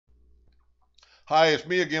Hi, it's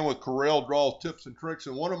me again with Corel Draws Tips and Tricks,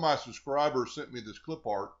 and one of my subscribers sent me this clip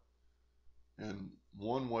art, and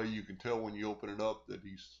one way you can tell when you open it up that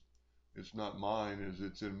it's not mine is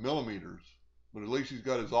it's in millimeters, but at least he's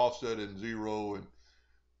got his offset in 0, and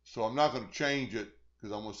so I'm not going to change it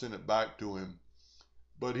because I'm going to send it back to him.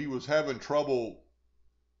 But he was having trouble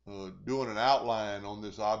doing an outline on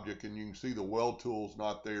this object, and you can see the weld tool's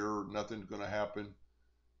not there, nothing's going to happen,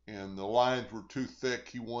 and the lines were too thick.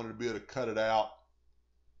 He wanted to be able to cut it out.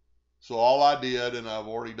 So all I did, and I've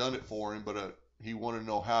already done it for him, but he wanted to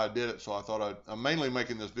know how I did it. So I thought I'm mainly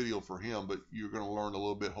making this video for him, but you're going to learn a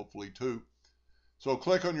little bit hopefully too. So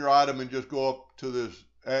click on your item and just go up to this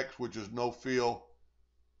X, which is no fill,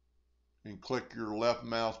 and click your left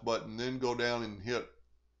mouse button. Then go down and hit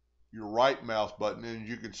your right mouse button, and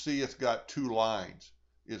you can see it's got 2 lines.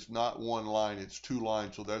 It's not 1 line, it's 2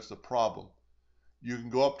 lines, so that's the problem. You can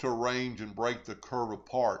go up to range and break the curve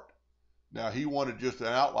apart. Now he wanted just an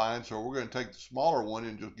outline, so we're going to take the smaller one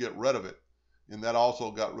and just get rid of it. And that also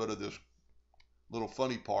got rid of this little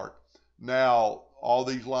funny part. Now all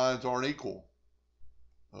these lines aren't equal.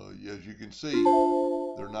 As you can see,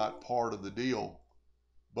 they're not part of the deal,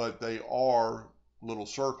 but they are little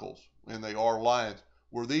circles and they are lines,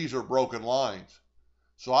 where these are broken lines.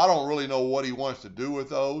 So I don't really know what he wants to do with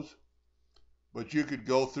those, but you could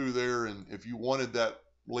go through there, and if you wanted that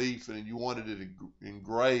leaf and you wanted it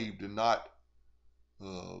engraved and not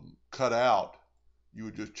cut out, you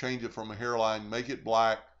would just change it from a hairline, make it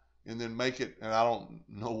black, and then make it, and I don't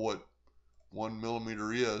know what 1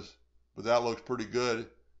 millimeter is, but that looks pretty good.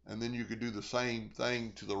 And then you could do the same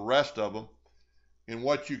thing to the rest of them. And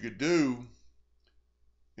what you could do,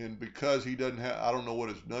 and because he doesn't have, I don't know what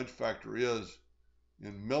his nudge factor is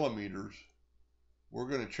in millimeters, we're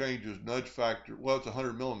going to change his nudge factor. Well, it's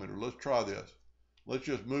 100 millimeters. Let's try this. Let's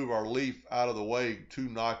just move our leaf out of the way 2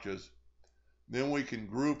 notches. Then we can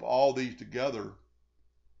group all these together.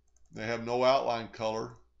 They have no outline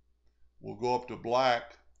color. We'll go up to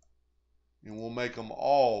black and we'll make them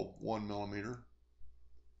all 1 millimeter.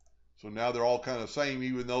 So now they're all kind of the same,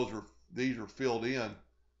 even these are filled in.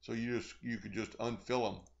 So you could just unfill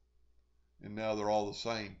them, and now they're all the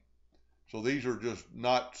same. So these are just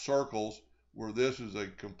not circles, where this is a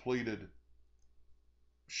completed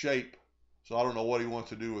shape. So I don't know what he wants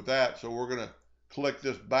to do with that. So we're going to click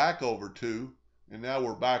this back over to, and now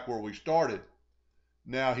we're back where we started.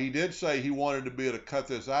 Now he did say he wanted to be able to cut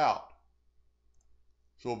this out.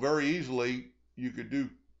 So very easily you could do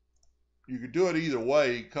it either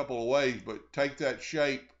way, a couple of ways, but take that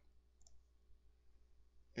shape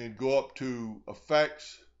and go up to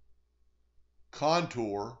Effects,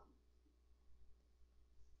 Contour,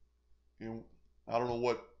 and I don't know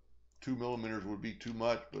what 2 millimeters would be too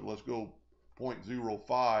much, but let's go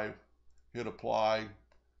 0.05, hit apply.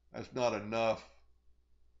 That's not enough.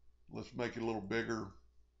 Let's make it a little bigger,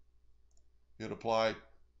 hit apply,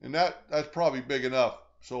 and that's probably big enough.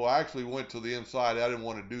 So I actually went to the inside. I didn't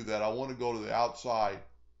want to do that. I want to go to the outside,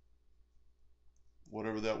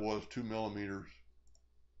 whatever that was, 2 millimeters.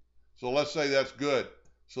 So let's say that's good.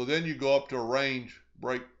 So then you go up to range,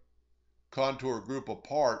 break, contour, group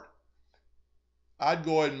apart. I'd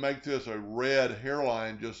go ahead and make this a red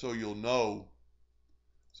hairline just so you'll know.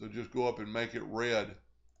 So just go up and make it red.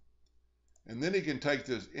 And then he can take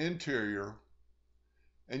this interior,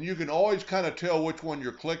 and you can always kind of tell which one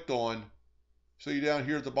you're clicked on. See down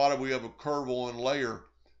here at the bottom we have a curve on layer,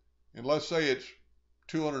 and let's say it's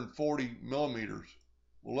 240 millimeters.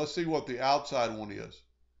 Well, let's see what the outside one is.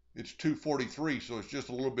 It's 243, so it's just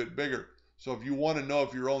a little bit bigger. So if you want to know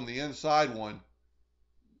if you're on the inside one,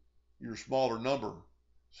 your smaller number.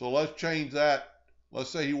 So let's change that. Let's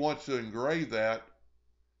say he wants to engrave that,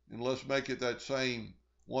 and let's make it that same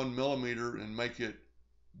 1 millimeter and make it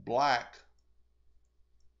black.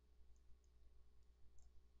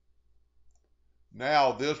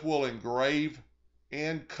 Now this will engrave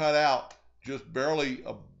and cut out just barely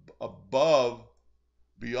above,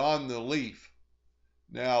 beyond the leaf.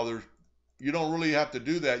 Now you don't really have to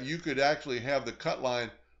do that. You could actually have the cut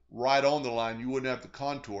line right on the line. You wouldn't have to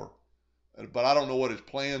contour. But I don't know what his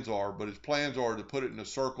plans are, but his plans are to put it in a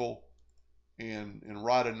circle and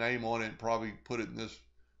write a name on it, and probably put it in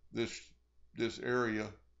this area.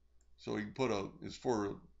 So he can put it's for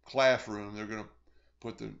a classroom. They're going to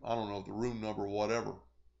put I don't know, the room number or whatever.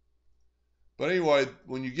 But anyway,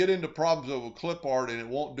 when you get into problems of a clip art and it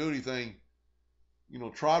won't do anything,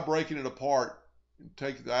 try breaking it apart and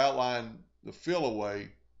take the outline, the fill away,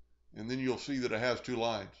 and then you'll see that it has 2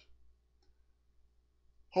 lines.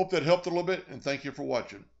 Hope that helped a little bit, and thank you for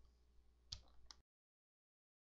watching.